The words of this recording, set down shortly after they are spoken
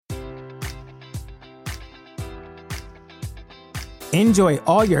Enjoy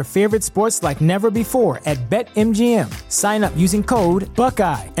all your favorite sports like never before at BetMGM. Sign up using code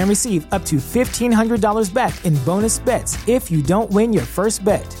Buckeye and receive up to $1,500 back in bonus bets if you don't win your first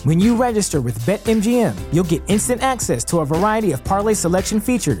bet. When you register with BetMGM, you'll get instant access to a variety of parlay selection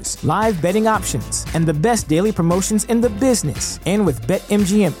features, live betting options, and the best daily promotions in the business. And with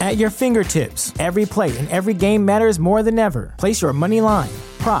BetMGM at your fingertips, every play and every game matters more than ever. Place your money line,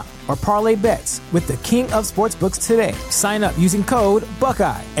 prop, or parlay bets with the king of sportsbooks today. Sign up using code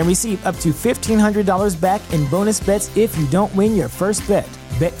Buckeye and receive up to $1,500 back in bonus bets if you don't win your first bet.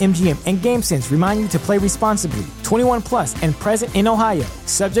 BetMGM and GameSense remind you to play responsibly. 21 plus and present in Ohio,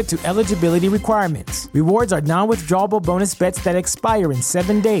 subject to eligibility requirements. Rewards are non-withdrawable bonus bets that expire in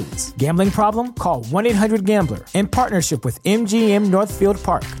 7 days. Gambling problem? Call 1-800-GAMBLER. In partnership with MGM Northfield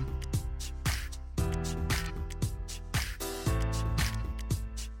Park.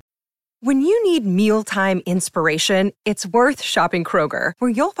 When you need mealtime inspiration, it's worth shopping Kroger, where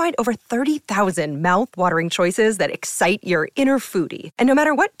you'll find over 30,000 mouth-watering choices that excite your inner foodie. And no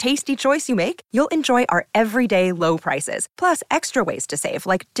matter what tasty choice you make, you'll enjoy our everyday low prices, plus extra ways to save,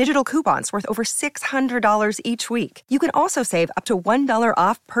 like digital coupons worth over $600 each week. You can also save up to $1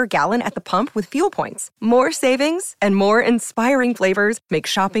 off per gallon at the pump with fuel points. More savings and more inspiring flavors make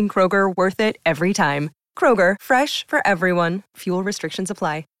shopping Kroger worth it every time. Kroger, fresh for everyone. Fuel restrictions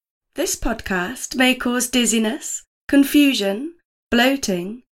apply. This podcast may cause dizziness, confusion,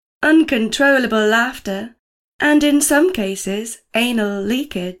 bloating, uncontrollable laughter, and in some cases, anal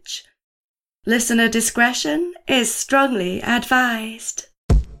leakage. Listener discretion is strongly advised.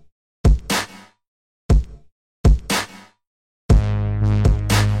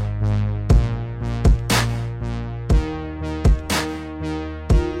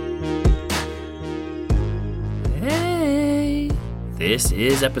 This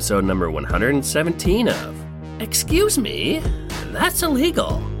is episode number 117 of Excuse Me, That's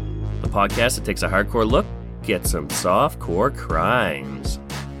Illegal, the podcast that takes a hardcore look at some softcore crimes.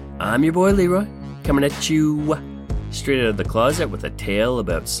 I'm your boy Leroy, coming at you straight out of the closet with a tale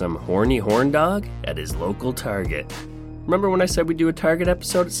about some horny horn dog at his local Target. Remember when I said we'd do a Target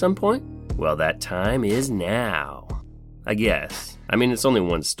episode at some point? Well, that time is now, I guess. I mean, it's only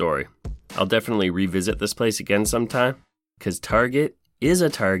one story. I'll definitely revisit this place again sometime, because Target is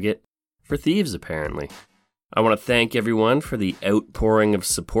a target for thieves, apparently. I want to thank everyone for the outpouring of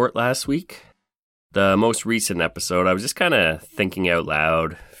support last week. The most recent episode, I was just kind of thinking out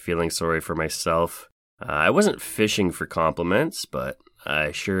loud, feeling sorry for myself. I wasn't fishing for compliments, but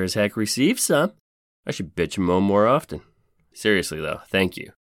I sure as heck received some. I should bitch and moan more often. Seriously though, thank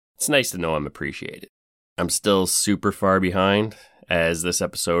you. It's nice to know I'm appreciated. I'm still super far behind, as this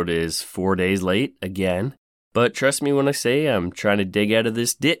episode is 4 days late again. But trust me when I say I'm trying to dig out of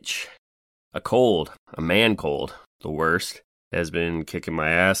this ditch. A man cold, the worst, has been kicking my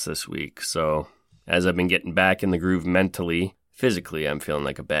ass this week. So as I've been getting back in the groove mentally, physically I'm feeling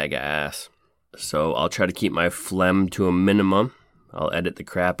like a bag of ass. So I'll try to keep my phlegm to a minimum. I'll edit the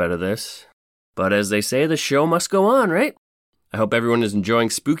crap out of this. But as they say, the show must go on, right? I hope everyone is enjoying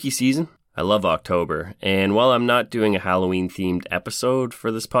spooky season. I love October, and while I'm not doing a Halloween-themed episode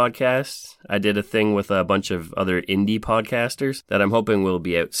for this podcast, I did a thing with a bunch of other indie podcasters that I'm hoping will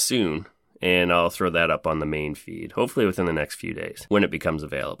be out soon, and I'll throw that up on the main feed, hopefully within the next few days, when it becomes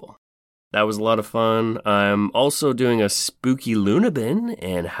available. That was a lot of fun. I'm also doing a Spooky Lunabin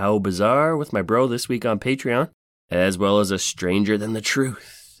and How Bizarre with my bro this week on Patreon, as well as a Stranger Than the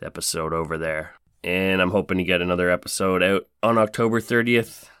Truth episode over there. And I'm hoping to get another episode out on October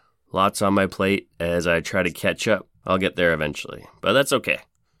 30th. Lots on my plate as I try to catch up. I'll get there eventually, but that's okay.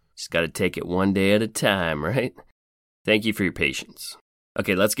 Just gotta take it one day at a time, right? Thank you for your patience.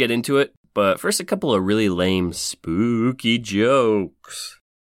 Okay, let's get into it, but first a couple of really lame spooky jokes.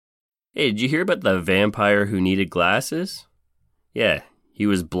 Hey, did you hear about the vampire who needed glasses? Yeah, he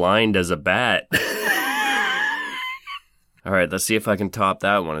was blind as a bat. Alright, let's see if I can top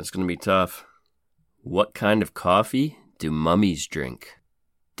that one. It's gonna be tough. What kind of coffee do mummies drink?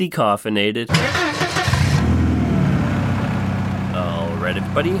 Decaffeinated. Alright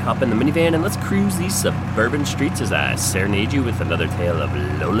everybody, hop in the minivan and let's cruise these suburban streets as I serenade you with another tale of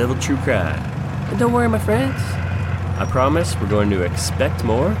low-level true crime. And don't worry my friends, I promise we're going to expect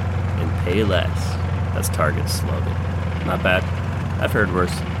more and pay less. That's Target's slogan. Not bad. I've heard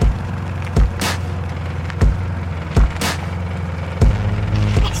worse.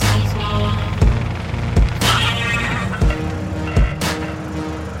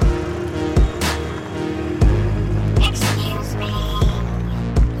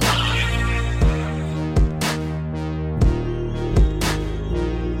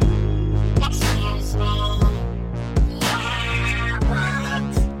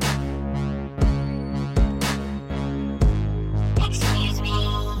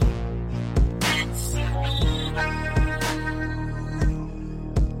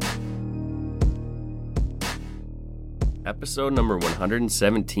 episode number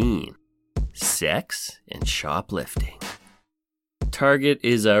 117, Sex and Shoplifting. Target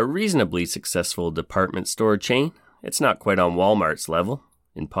is a reasonably successful department store chain. It's not quite on Walmart's level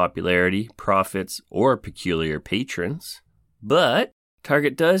in popularity, profits, or peculiar patrons, but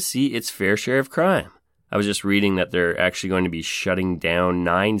Target does see its fair share of crime. I was just reading that they're actually going to be shutting down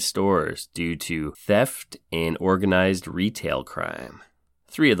 9 stores due to theft and organized retail crime.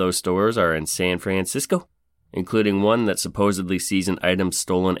 3 of those stores are in San Francisco, including one that supposedly sees an item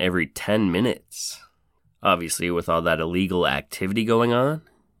stolen every 10 minutes. Obviously, with all that illegal activity going on,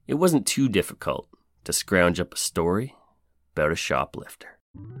 it wasn't too difficult to scrounge up a story about a shoplifter.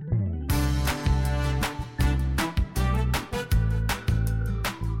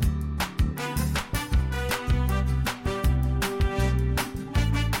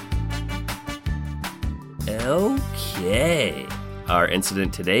 Okay, our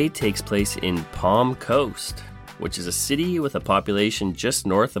incident today takes place in Palm Coast, which is a city with a population just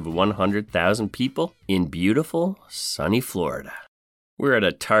north of 100,000 people in beautiful, sunny Florida. We're at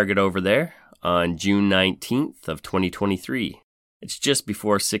a Target over there on June 19th of 2023. It's just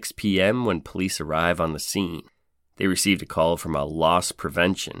before 6 p.m. when police arrive on the scene. They received a call from a loss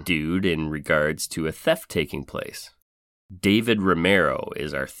prevention dude in regards to a theft taking place. David Romero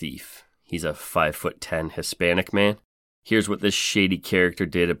is our thief. He's a 5'10" Hispanic man. Here's what this shady character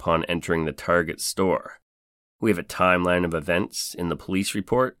did upon entering the Target store. We have a timeline of events in the police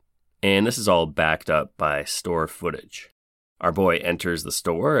report, and this is all backed up by store footage. Our boy enters the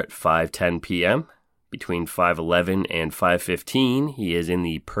store at 5:10 p.m. Between 5:11 and 5:15, he is in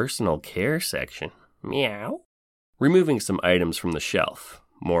the personal care section. Meow. Removing some items from the shelf.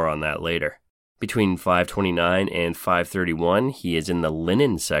 More on that later. Between 5:29 and 5:31, he is in the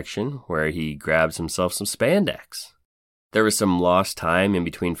linen section where he grabs himself some spandex. There was some lost time in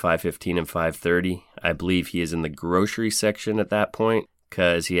between 5:15 and 5:30. I believe he is in the grocery section at that point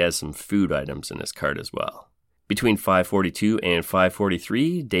because he has some food items in his cart as well. Between 5:42 and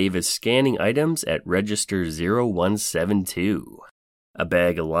 5:43, Dave is scanning items at register 0172. A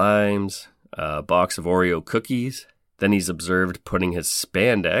bag of limes, a box of Oreo cookies. Then he's observed putting his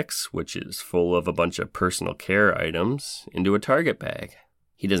spandex, which is full of a bunch of personal care items, into a Target bag.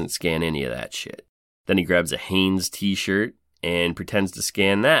 He doesn't scan any of that shit. Then he grabs a Hanes t-shirt and pretends to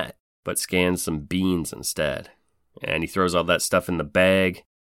scan that, but scans some beans instead. And he throws all that stuff in the bag.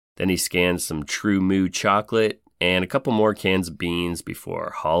 Then he scans some True Moo chocolate and a couple more cans of beans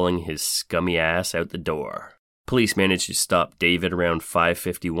before hauling his scummy ass out the door. Police managed to stop David around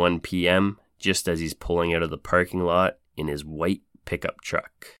 5:51 p.m., just as he's pulling out of the parking lot in his white pickup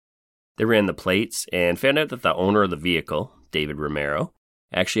truck. They ran the plates and found out that the owner of the vehicle, David Romero,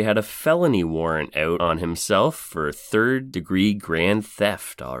 actually had a felony warrant out on himself for third-degree grand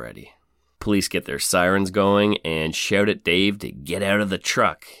theft already. Police get their sirens going and shout at Dave to get out of the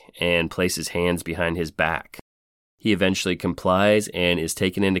truck and place his hands behind his back. He eventually complies and is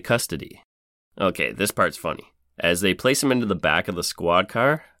taken into custody. Okay, this part's funny. As they place him into the back of the squad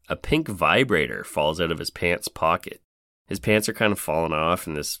car, a pink vibrator falls out of his pants pocket. His pants are kind of falling off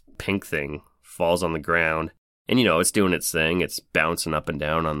and this pink thing falls on the ground. And it's doing its thing. It's bouncing up and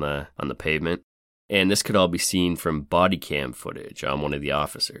down on the pavement. And this could all be seen from body cam footage on one of the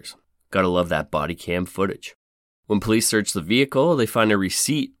officers. Gotta love that body cam footage. When police search the vehicle, they find a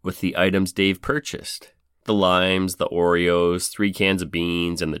receipt with the items Dave purchased. The limes, the Oreos, 3 cans of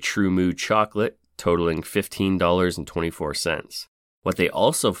beans, and the True Moo chocolate, totaling $15.24. What they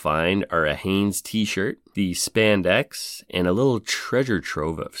also find are a Hanes t-shirt, the spandex, and a little treasure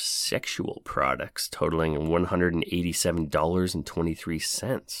trove of sexual products totaling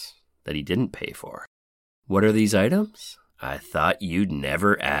 $187.23 that he didn't pay for. What are these items? I thought you'd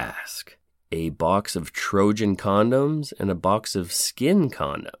never ask. A box of Trojan condoms and a box of Skin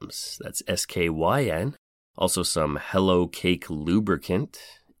condoms. That's SKYN. Also some Hello Cake lubricant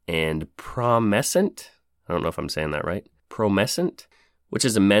and Promescent. I don't know if I'm saying that right. Promescent, which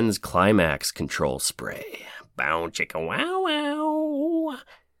is a men's climax control spray. Bow chicka wow wow.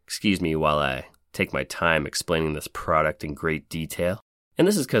 Excuse me while I take my time explaining this product in great detail. And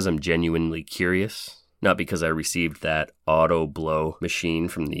this is because I'm genuinely curious, not because I received that auto blow machine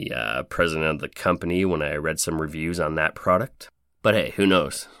from the president of the company when I read some reviews on that product. But hey, who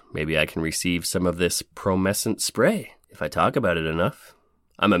knows? Maybe I can receive some of this Promescent spray if I talk about it enough.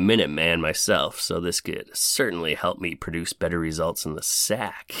 I'm a minute man myself, so this could certainly help me produce better results in the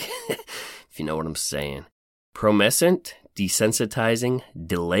sack, if you know what I'm saying. Promescent Desensitizing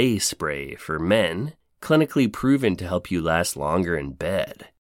Delay Spray for men, clinically proven to help you last longer in bed.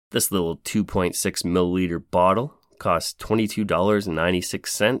 This little 2.6 milliliter bottle costs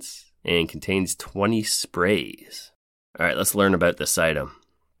 $22.96 and contains 20 sprays. Alright, let's learn about this item.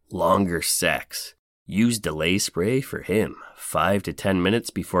 Longer sex. Use delay spray for him. 5 to 10 minutes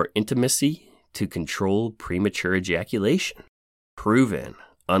before intimacy to control premature ejaculation. Proven.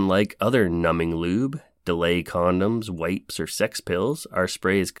 Unlike other numbing lube, delay condoms, wipes, or sex pills, our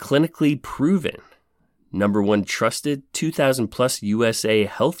spray is clinically proven. Number 1 trusted 2,000 plus USA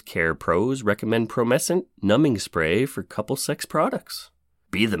healthcare pros recommend Promescent numbing spray for couple sex products.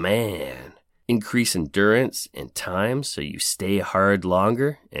 Be the man. Increase endurance and time so you stay hard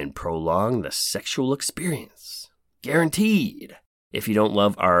longer and prolong the sexual experience. Guaranteed. If you don't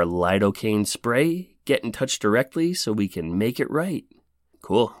love our lidocaine spray, get in touch directly so we can make it right.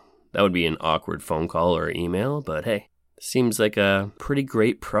 Cool. That would be an awkward phone call or email, but hey, seems like a pretty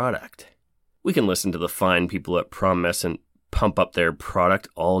great product. We can listen to the fine people at Promescent pump up their product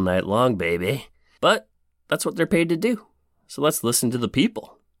all night long, baby. But that's what they're paid to do. So let's listen to the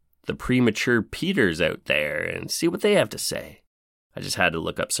people. The premature Peters out there and see what they have to say. I just had to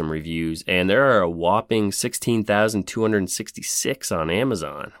look up some reviews, and there are a whopping 16,266 on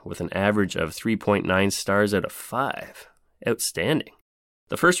Amazon, with an average of 3.9 stars out of 5. Outstanding.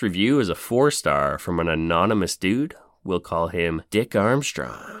 The first review is a 4-star from an anonymous dude. We'll call him Dick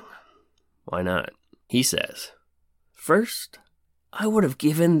Armstrong. Why not? He says, "First, I would have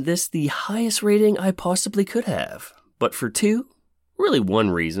given this the highest rating I possibly could have, but for 2, really 1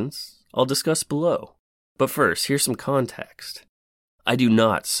 reasons, I'll discuss below. But first, here's some context. I do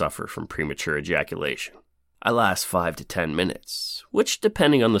not suffer from premature ejaculation. I last 5 to 10 minutes, which,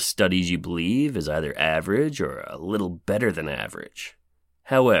 depending on the studies you believe, is either average or a little better than average.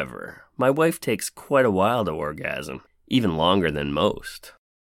 However, my wife takes quite a while to orgasm, even longer than most."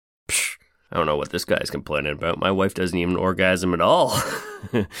 Psh, I don't know what this guy's complaining about. My wife doesn't even orgasm at all.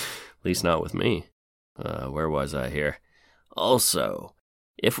 At least not with me. Where was I here? Also,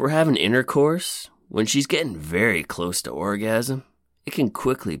 if we're having intercourse, when she's getting very close to orgasm, it can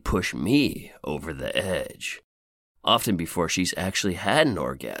quickly push me over the edge, often before she's actually had an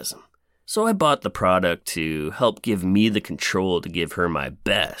orgasm. So I bought the product to help give me the control to give her my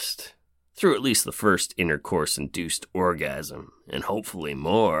best, through at least the first intercourse-induced orgasm, and hopefully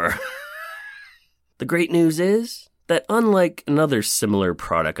more. The great news is that unlike another similar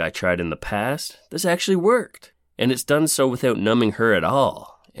product I tried in the past, this actually worked. And it's done so without numbing her at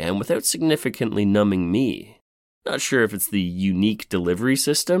all, and without significantly numbing me. Not sure if it's the unique delivery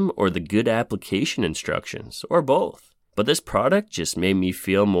system or the good application instructions, or both. But this product just made me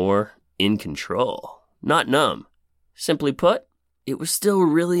feel more in control, not numb. Simply put, it was still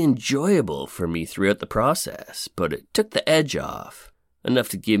really enjoyable for me throughout the process, but it took the edge off, enough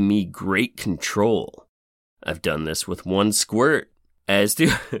to give me great control. I've done this with 1 squirt, as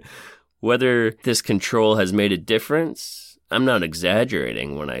to... Whether this control has made a difference, I'm not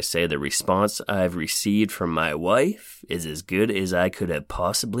exaggerating when I say the response I've received from my wife is as good as I could have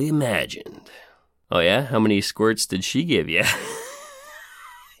possibly imagined. Oh yeah? How many squirts did she give you?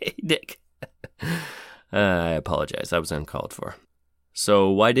 Hey, Dick. I apologize. That was uncalled for. So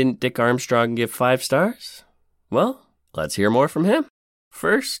why didn't Dick Armstrong give 5 stars? Well, let's hear more from him.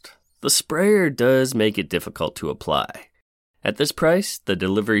 First, the sprayer does make it difficult to apply. At this price, the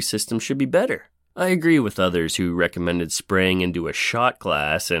delivery system should be better. I agree with others who recommended spraying into a shot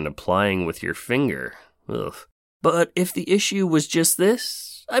glass and applying with your finger. Ugh. But if the issue was just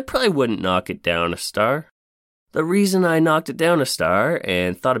this, I probably wouldn't knock it down a star. The reason I knocked it down a star,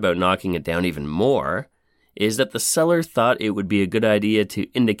 and thought about knocking it down even more, is that the seller thought it would be a good idea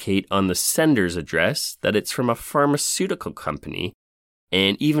to indicate on the sender's address that it's from a pharmaceutical company,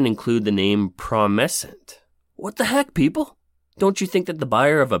 and even include the name Promescent. What the heck, people? Don't you think that the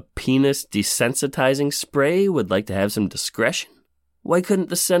buyer of a penis desensitizing spray would like to have some discretion? Why couldn't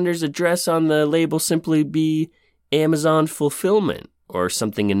the sender's address on the label simply be Amazon Fulfillment or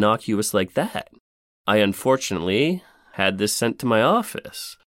something innocuous like that? I unfortunately had this sent to my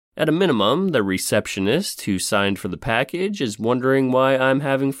office. At a minimum, the receptionist who signed for the package is wondering why I'm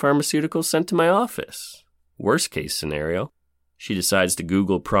having pharmaceuticals sent to my office. Worst case scenario, she decides to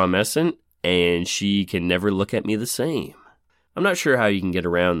Google Promescent and she can never look at me the same. I'm not sure how you can get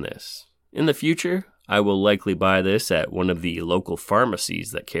around this. In the future, I will likely buy this at one of the local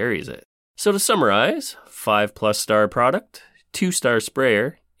pharmacies that carries it. So to summarize, 5+ star product, 2-star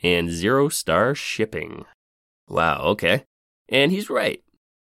sprayer, and 0-star shipping. Wow, okay. And he's right.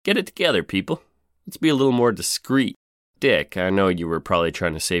 Get it together, people. Let's be a little more discreet. Dick, I know you were probably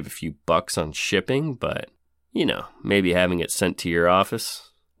trying to save a few bucks on shipping, but, maybe having it sent to your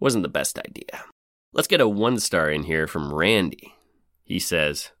office wasn't the best idea. Let's get a 1-star in here from Randy. He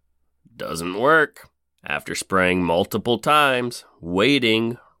says, "Doesn't work. After spraying multiple times,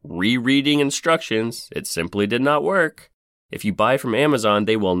 waiting, rereading instructions, it simply did not work. If you buy from Amazon,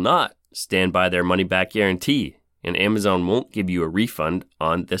 they will not stand by their money-back guarantee, and Amazon won't give you a refund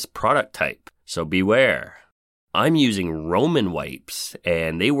on this product type, so beware. I'm using Roman wipes,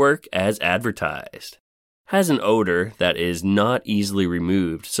 and they work as advertised. Has an odor that is not easily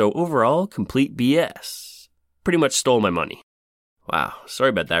removed, so overall, complete BS. Pretty much stole my money. Wow, sorry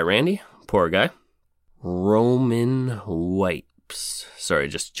about that, Randy. Poor guy. Roman wipes. Sorry,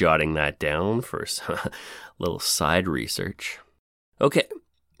 just jotting that down for some little side research. Okay,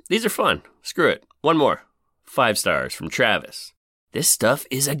 these are fun. Screw it. One more. 5 stars from Travis. This stuff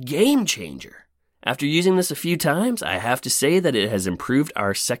is a game changer. After using this a few times, I have to say that it has improved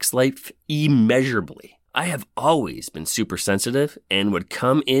our sex life immeasurably. I have always been super sensitive and would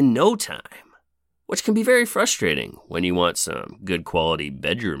come in no time, which can be very frustrating when you want some good quality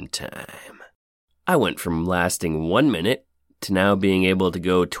bedroom time. I went from lasting 1 minute to now being able to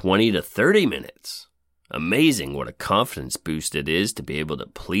go 20 to 30 minutes. Amazing what a confidence boost it is to be able to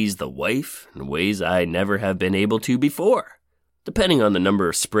please the wife in ways I never have been able to before. Depending on the number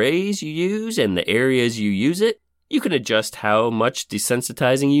of sprays you use and the areas you use it, you can adjust how much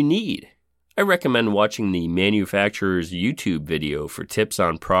desensitizing you need. I recommend watching the manufacturer's YouTube video for tips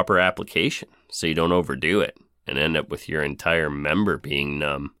on proper application so you don't overdo it and end up with your entire member being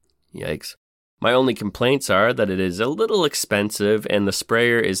numb. Yikes. My only complaints are that it is a little expensive and the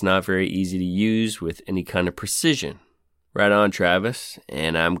sprayer is not very easy to use with any kind of precision. Right on, Travis,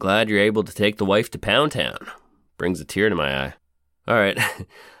 and I'm glad you're able to take the wife to Pound Town. Brings a tear to my eye. Alright,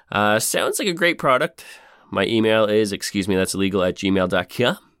 sounds like a great product. My email is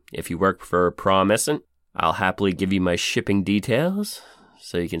excusemethat'sillegal@gmail.com. If you work for Promescent, I'll happily give you my shipping details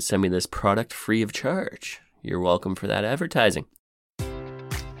so you can send me this product free of charge. You're welcome for that advertising.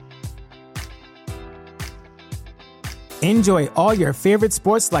 Enjoy all your favorite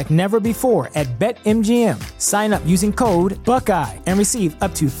sports like never before at BetMGM. Sign up using code Buckeye and receive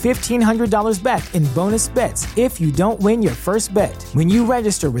up to $1,500 back in bonus bets if you don't win your first bet. When you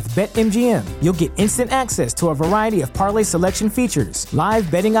register with BetMGM, you'll get instant access to a variety of parlay selection features, live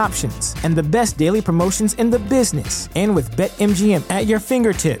betting options, and the best daily promotions in the business. And with BetMGM at your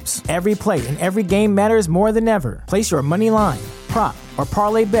fingertips, every play and every game matters more than ever. Place your money line, prop, or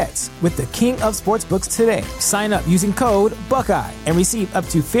parlay bets with the king of sportsbooks today. Sign up using code Buckeye and receive up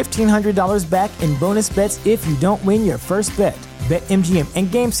to $1,500 back in bonus bets if you don't win your first bet. BetMGM and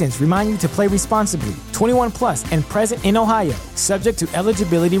GameSense remind you to play responsibly. 21 plus and present in Ohio, subject to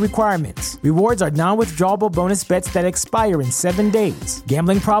eligibility requirements. Rewards are non-withdrawable bonus bets that expire in 7 days.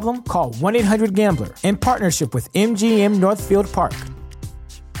 Gambling problem? Call 1-800-GAMBLER. In partnership with MGM Northfield Park.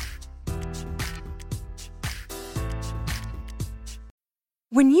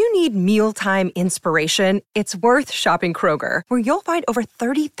 When you need mealtime inspiration, it's worth shopping Kroger, where you'll find over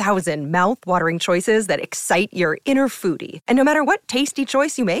 30,000 mouth-watering choices that excite your inner foodie. And no matter what tasty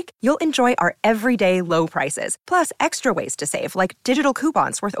choice you make, you'll enjoy our everyday low prices, plus extra ways to save, like digital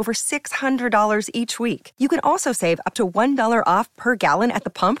coupons worth over $600 each week. You can also save up to $1 off per gallon at the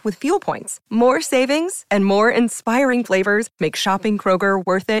pump with fuel points. More savings and more inspiring flavors make shopping Kroger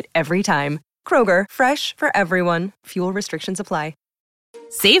worth it every time. Kroger, fresh for everyone. Fuel restrictions apply.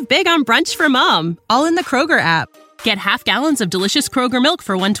 Save big on brunch for mom, all in the Kroger app. Get half gallons of delicious Kroger milk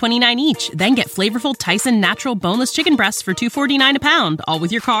for $1.29 each. Then get flavorful Tyson natural boneless chicken breasts for $2.49 a pound, all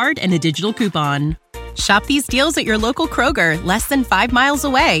with your card and a digital coupon. Shop these deals at your local Kroger, less than 5 miles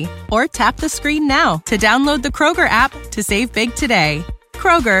away. Or tap the screen now to download the Kroger app to save big today.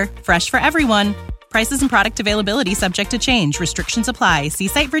 Kroger, fresh for everyone. Prices and product availability subject to change. Restrictions apply. See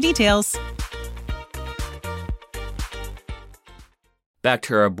site for details. Back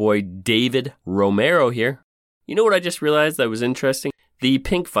to our boy David Romero here. You know what I just realized that was interesting? The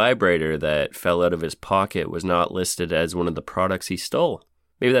pink vibrator that fell out of his pocket was not listed as one of the products he stole.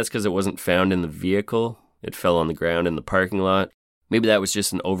 Maybe that's because it wasn't found in the vehicle. It fell on the ground in the parking lot. Maybe that was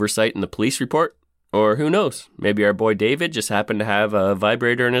just an oversight in the police report. Or who knows? Maybe our boy David just happened to have a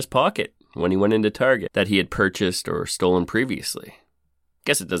vibrator in his pocket when he went into Target that he had purchased or stolen previously.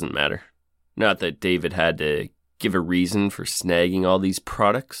 Guess it doesn't matter. Not that David had to give a reason for snagging all these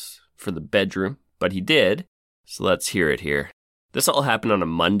products for the bedroom, but he did, so let's hear it here. This all happened on a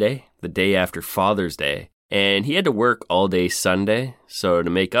Monday, the day after Father's Day, and he had to work all day Sunday, so to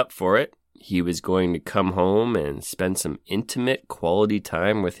make up for it, he was going to come home and spend some intimate quality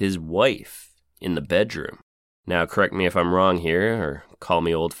time with his wife in the bedroom. Now, correct me if I'm wrong here, or call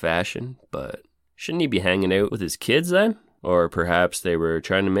me old-fashioned, but shouldn't he be hanging out with his kids then? Or perhaps they were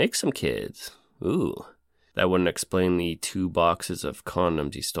trying to make some kids. Ooh. That wouldn't explain the 2 boxes of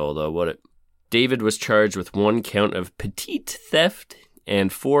condoms he stole, though, would it? David was charged with 1 count of petite theft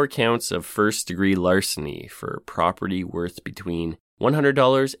and 4 counts of first-degree larceny for property worth between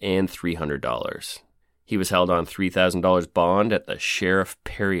 $100 and $300. He was held on $3,000 bond at the Sheriff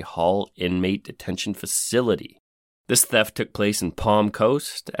Perry Hall Inmate Detention Facility. This theft took place in Palm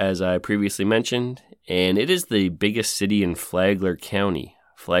Coast, as I previously mentioned, and it is the biggest city in Flagler County.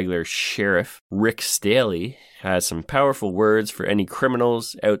 Flagler Sheriff Rick Staley has some powerful words for any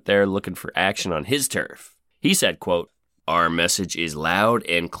criminals out there looking for action on his turf. He said, quote, "Our message is loud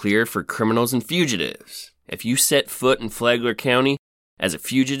and clear for criminals and fugitives. If you set foot in Flagler County as a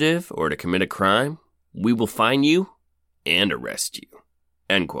fugitive or to commit a crime, we will find you and arrest you."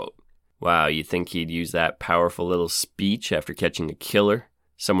 End quote. Wow, you'd think he'd use that powerful little speech after catching a killer,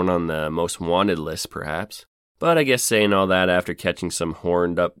 someone on the most wanted list perhaps. But I guess saying all that after catching some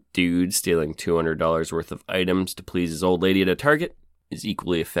horned up dude stealing $200 worth of items to please his old lady at a Target is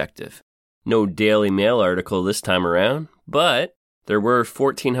equally effective. No Daily Mail article this time around, but there were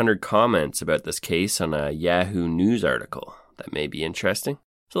 1,400 comments about this case on a Yahoo News article. That may be interesting.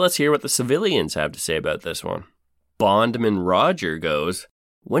 So let's hear what the civilians have to say about this one. Bondman Roger goes,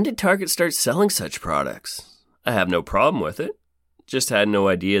 "When did Target start selling such products? I have no problem with it. Just had no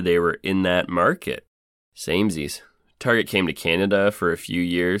idea they were in that market. Samesies. Target came to Canada for a few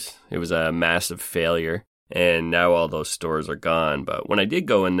years. It was a massive failure, and now all those stores are gone. But when I did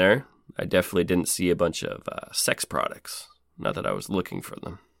go in there, I definitely didn't see a bunch of sex products. Not that I was looking for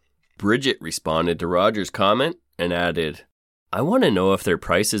them." Bridget responded to Roger's comment and added, "I want to know if their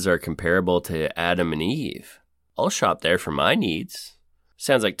prices are comparable to Adam and Eve. I'll shop there for my needs.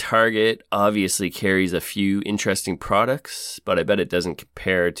 Sounds like Target obviously carries a few interesting products, but I bet it doesn't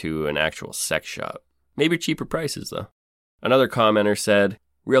compare to an actual sex shop. Maybe cheaper prices, though." Another commenter said,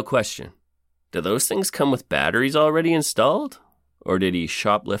 "Real question. Do those things come with batteries already installed? Or did he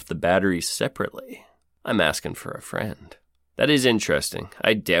shoplift the batteries separately? I'm asking for a friend." That is interesting.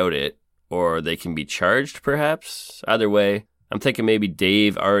 I doubt it. Or they can be charged, perhaps? Either way, I'm thinking maybe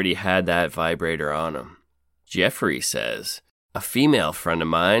Dave already had that vibrator on him. Jeffrey says, "A female friend of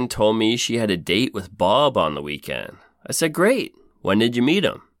mine told me she had a date with Bob on the weekend. I said, great. When did you meet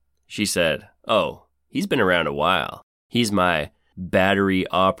him? She said, oh, he's been around a while. He's my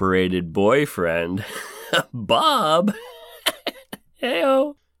battery-operated boyfriend." Bob?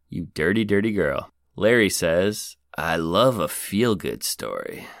 Heyo. You dirty, dirty girl. Larry says, "I love a feel-good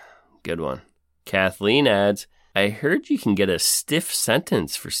story." Good one. Kathleen adds, "I heard you can get a stiff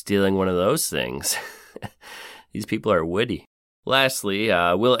sentence for stealing one of those things." These people are witty. Lastly,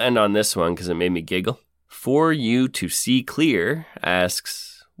 we'll end on this one because it made me giggle. For You to See Clear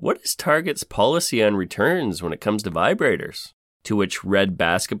asks, "What is Target's policy on returns when it comes to vibrators?" To which Red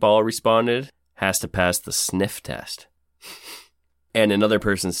Basketball responded, "Has to pass the sniff test." And another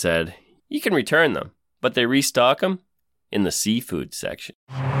person said, "You can return them, but they restock them in the seafood section."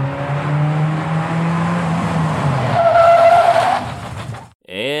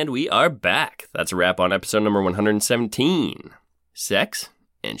 And we are back. That's a wrap on episode number 117. Sex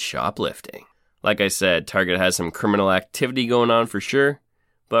and shoplifting. Like I said, Target has some criminal activity going on for sure,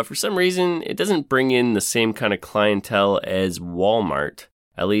 but for some reason, it doesn't bring in the same kind of clientele as Walmart,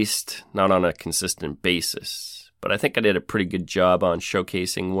 at least not on a consistent basis. But I think I did a pretty good job on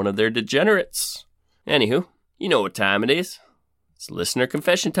showcasing one of their degenerates. Anywho, you know what time it is. It's listener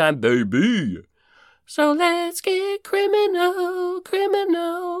confession time, baby. So let's get criminal,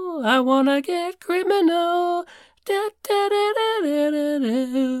 criminal. I wanna get criminal. Da, da, da, da, da, da,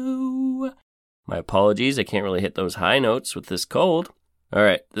 da. My apologies, I can't really hit those high notes with this cold. All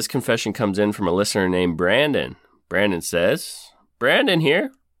right, this confession comes in from a listener named Brandon. Brandon says, "Brandon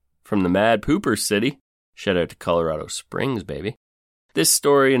here, from the Mad Pooper City." Shout out to Colorado Springs, baby. This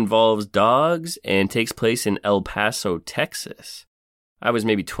story involves dogs and takes place in El Paso, Texas. I was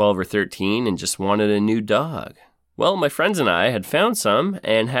maybe 12 or 13 and just wanted a new dog. Well, my friends and I had found some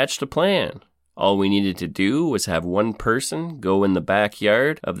and hatched a plan. All we needed to do was have one person go in the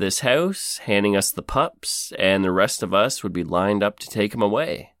backyard of this house, handing us the pups, and the rest of us would be lined up to take them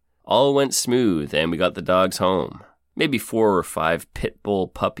away. All went smooth, and we got the dogs home. Maybe 4 or 5 pit bull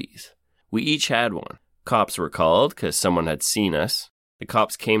puppies. We each had one. Cops were called because someone had seen us. The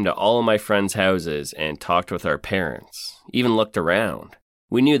cops came to all of my friends' houses and talked with our parents, even looked around.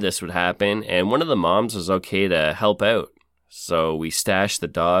 We knew this would happen, and one of the moms was okay to help out. So we stashed the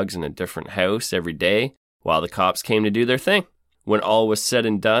dogs in a different house every day while the cops came to do their thing. When all was said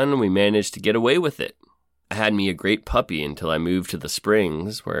and done, we managed to get away with it. I had me a great puppy until I moved to the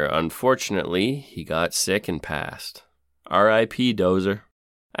Springs, where unfortunately he got sick and passed. R.I.P. Dozer.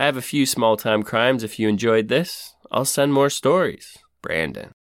 I have a few small-time crimes. If you enjoyed this, I'll send more stories.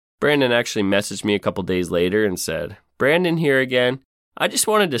 Brandon. Brandon actually messaged me a couple days later and said, "Brandon here again. I just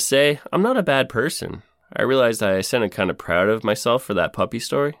wanted to say I'm not a bad person. I realized I sounded kind of proud of myself for that puppy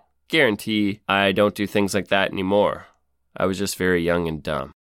story. Guarantee I don't do things like that anymore. I was just very young and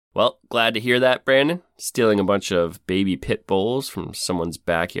dumb. Well, glad to hear that, Brandon. Stealing a bunch of baby pit bulls from someone's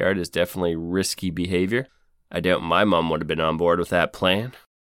backyard is definitely risky behavior. I doubt my mom would have been on board with that plan.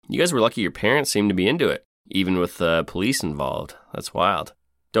 You guys were lucky your parents seemed to be into it, even with the police involved. That's wild.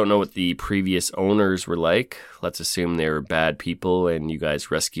 Don't know what the previous owners were like. Let's assume they were bad people and you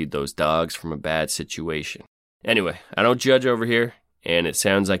guys rescued those dogs from a bad situation. Anyway, I don't judge over here, and it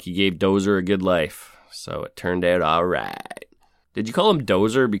sounds like you gave Dozer a good life, so it turned out all right. Did you call him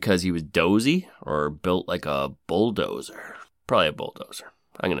Dozer because he was dozy or built like a bulldozer? Probably a bulldozer.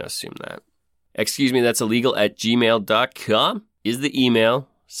 I'm going to assume that. Excuse me, that's illegal at gmail.com is the email.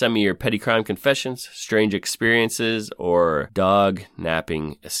 Send me your petty crime confessions, strange experiences, or dog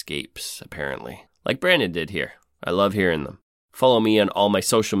napping escapes, apparently. Like Brandon did here. I love hearing them. Follow me on all my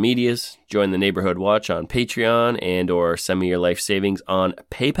social medias, join the Neighborhood Watch on Patreon, and or send me your life savings on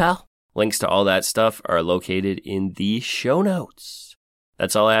PayPal. Links to all that stuff are located in the show notes.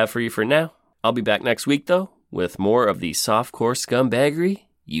 That's all I have for you for now. I'll be back next week, though, with more of the softcore scumbaggery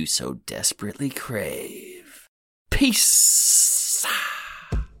you so desperately crave. Peace!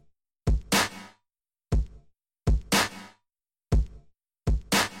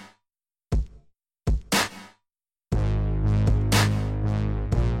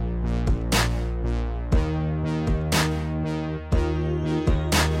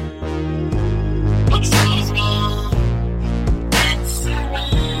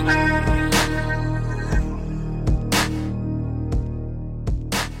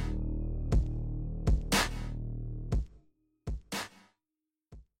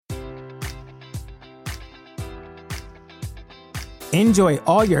 Enjoy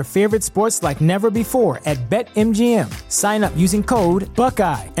all your favorite sports like never before at BetMGM. Sign up using code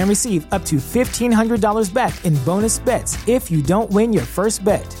Buckeye and receive up to $1,500 back in bonus bets if you don't win your first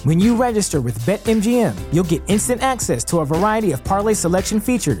bet. When you register with BetMGM, you'll get instant access to a variety of parlay selection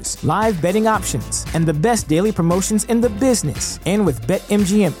features, live betting options, and the best daily promotions in the business. And with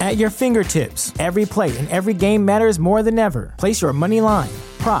BetMGM at your fingertips, every play and every game matters more than ever. Place your money line,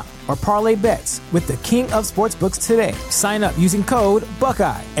 prop, or parlay bets with the king of sportsbooks today. Sign up using code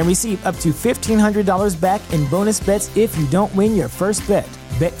Buckeye and receive up to $1,500 back in bonus bets if you don't win your first bet.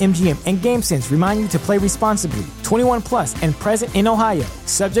 BetMGM and GameSense remind you to play responsibly. 21 plus and present in Ohio,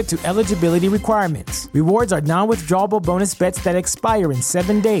 subject to eligibility requirements. Rewards are non-withdrawable bonus bets that expire in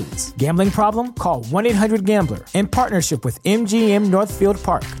 7 days. Gambling problem? Call 1-800-GAMBLER. In partnership with MGM Northfield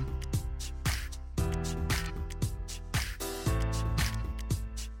Park.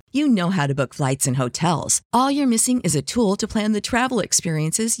 You know how to book flights and hotels. All you're missing is a tool to plan the travel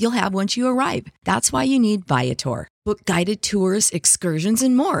experiences you'll have once you arrive. That's why you need Viator. Book guided tours, excursions,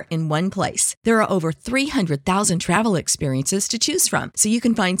 and more in one place. There are over 300,000 travel experiences to choose from, so you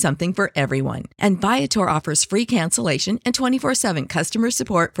can find something for everyone. And Viator offers free cancellation and 24/7 customer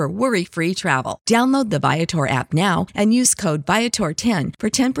support for worry-free travel. Download the Viator app now and use code Viator10 for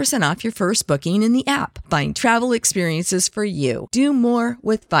 10% off your first booking in the app. Find travel experiences for you. Do more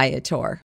with Viator.